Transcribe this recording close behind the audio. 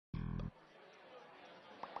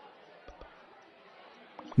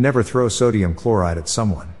Never throw sodium chloride at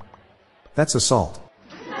someone. That's assault.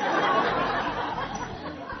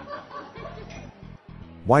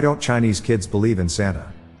 Why don't Chinese kids believe in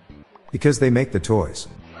Santa? Because they make the toys.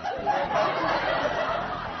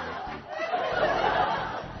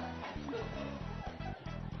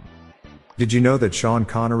 Did you know that Sean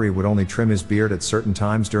Connery would only trim his beard at certain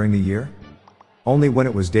times during the year? Only when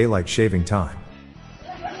it was daylight shaving time.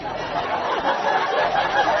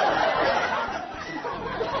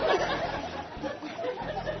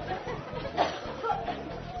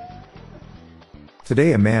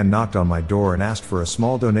 Today a man knocked on my door and asked for a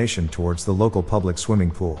small donation towards the local public swimming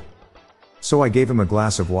pool. So I gave him a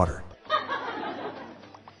glass of water.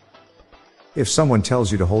 If someone tells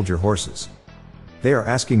you to hold your horses, they are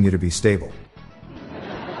asking you to be stable.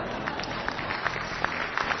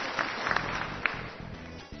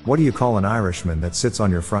 What do you call an Irishman that sits on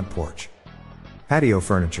your front porch? Patio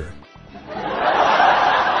furniture.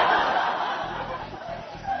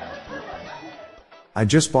 I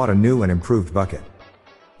just bought a new and improved bucket.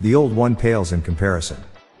 The old one pales in comparison.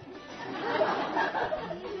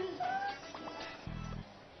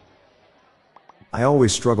 I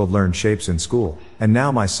always struggled to learn shapes in school, and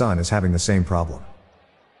now my son is having the same problem.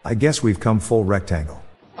 I guess we've come full rectangle.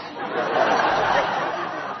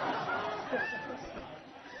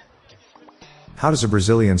 How does a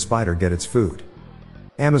Brazilian spider get its food?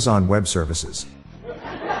 Amazon Web Services.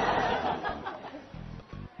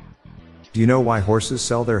 Do you know why horses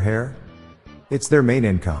sell their hair? It's their main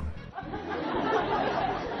income.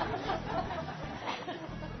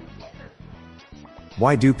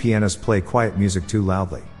 Why do pianists play quiet music too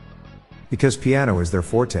loudly? Because piano is their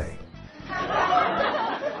forte.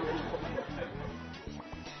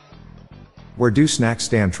 Where do snacks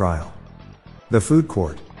stand trial? The food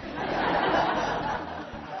court.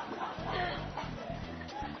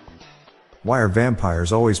 Why are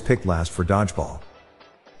vampires always picked last for dodgeball?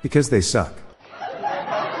 Because they suck.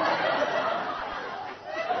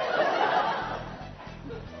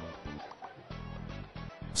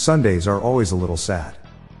 Sundays are always a little sad.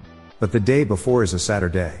 But the day before is a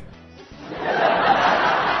Saturday.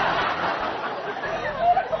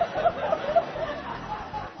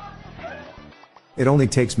 It only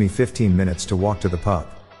takes me 15 minutes to walk to the pub.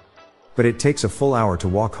 But it takes a full hour to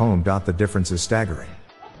walk home. The difference is staggering.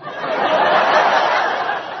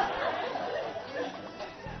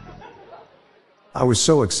 I was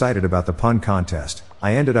so excited about the pun contest,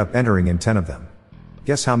 I ended up entering in 10 of them.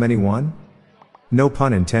 Guess how many won? No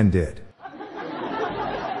pun intended.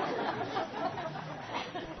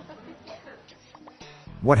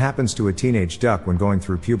 What happens to a teenage duck when going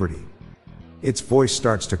through puberty? Its voice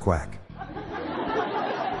starts to quack.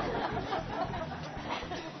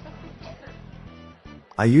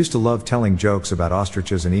 I used to love telling jokes about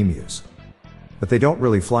ostriches and emus. But they don't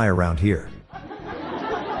really fly around here.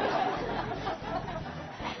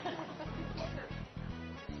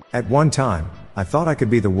 At one time, I thought I could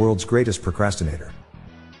be the world's greatest procrastinator.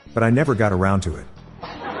 But I never got around to it.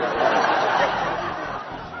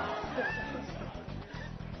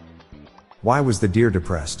 Why was the deer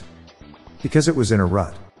depressed? Because it was in a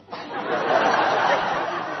rut.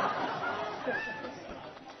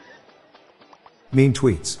 Mean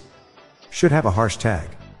tweets should have a harsh tag.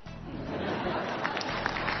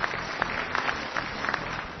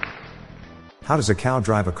 How does a cow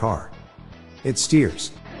drive a car? It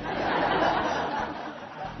steers.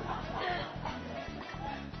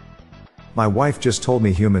 My wife just told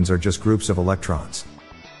me humans are just groups of electrons.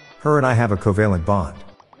 Her and I have a covalent bond.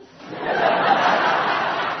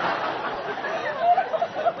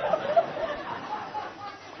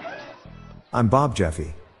 I'm Bob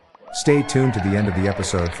Jeffy. Stay tuned to the end of the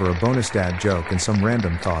episode for a bonus dad joke and some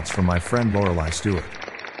random thoughts from my friend Lorelei Stewart.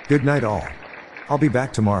 Good night all. I'll be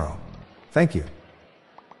back tomorrow. Thank you.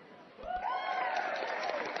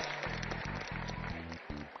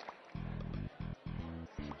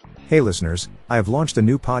 Hey listeners, I have launched a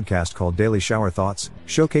new podcast called Daily Shower Thoughts,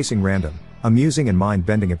 showcasing random, amusing and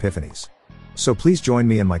mind-bending epiphanies. So please join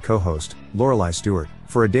me and my co-host, Lorelei Stewart,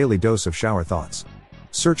 for a daily dose of shower thoughts.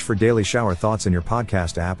 Search for Daily Shower Thoughts in your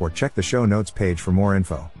podcast app or check the show notes page for more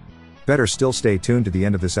info. Better still, stay tuned to the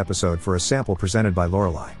end of this episode for a sample presented by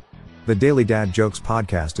Lorelei. The Daily Dad Jokes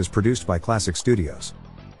podcast is produced by Classic Studios.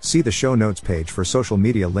 See the show notes page for social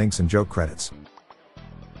media links and joke credits.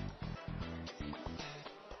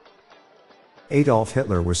 Adolf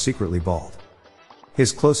Hitler was secretly bald.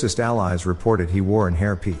 His closest allies reported he wore an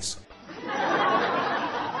hairpiece.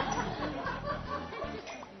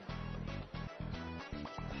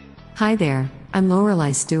 Hi there, I'm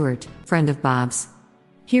Lorelei Stewart, friend of Bob's.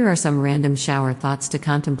 Here are some random shower thoughts to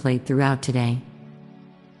contemplate throughout today.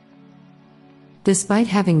 Despite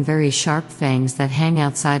having very sharp fangs that hang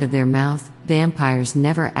outside of their mouth, vampires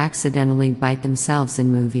never accidentally bite themselves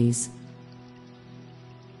in movies.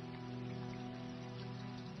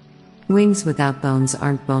 Wings without bones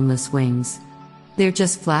aren't boneless wings. They're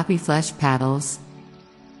just flappy flesh paddles.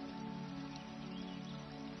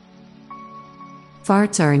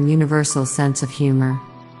 Farts are a universal sense of humor.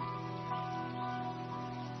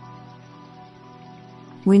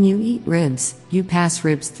 When you eat ribs, you pass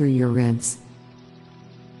ribs through your ribs.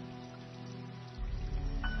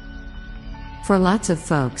 For lots of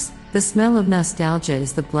folks, the smell of nostalgia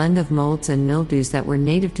is the blend of molds and mildews that were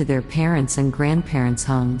native to their parents' and grandparents'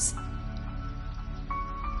 homes.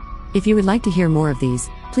 If you would like to hear more of these,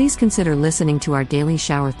 please consider listening to our Daily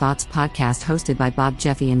Shower Thoughts podcast hosted by Bob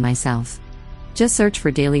Jeffy and myself. Just search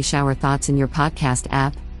for Daily Shower Thoughts in your podcast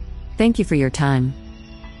app. Thank you for your time.